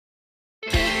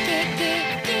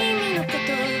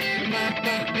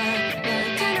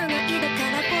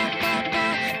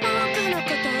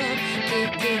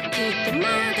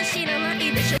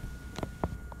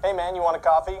man, you want a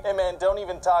coffee? Hey man, don't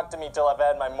even talk to me till I've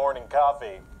had my morning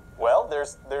coffee. Well,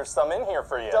 there's some in here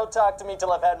for you. Don't talk to me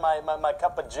till I've had my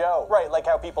cup of joe. Right, like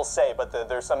how people say, but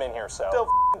there's some in here, so.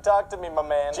 Don't talk to me, my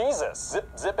man. Jesus.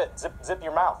 Zip it. Zip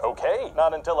your mouth. Okay.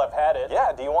 Not until I've had it.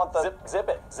 Yeah, do you want the zip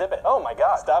it. Oh my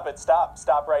God. Stop it,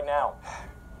 stop right now.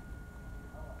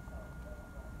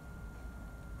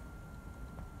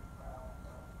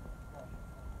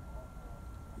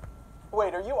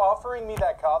 Wait, are you offering me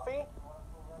that coffee?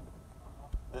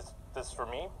 This is for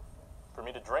me? For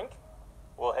me to drink?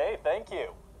 Well, hey, thank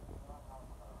you.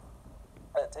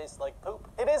 It tastes like poop.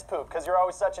 It is poop, because you're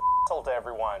always such an asshole to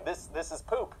everyone. This is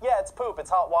poop. Yeah, it's poop. It's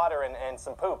hot water and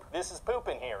some poop. This is poop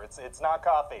in here. It's not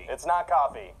coffee. It's not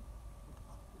coffee.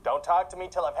 Don't talk to me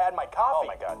till I've had my coffee. Oh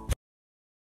my God.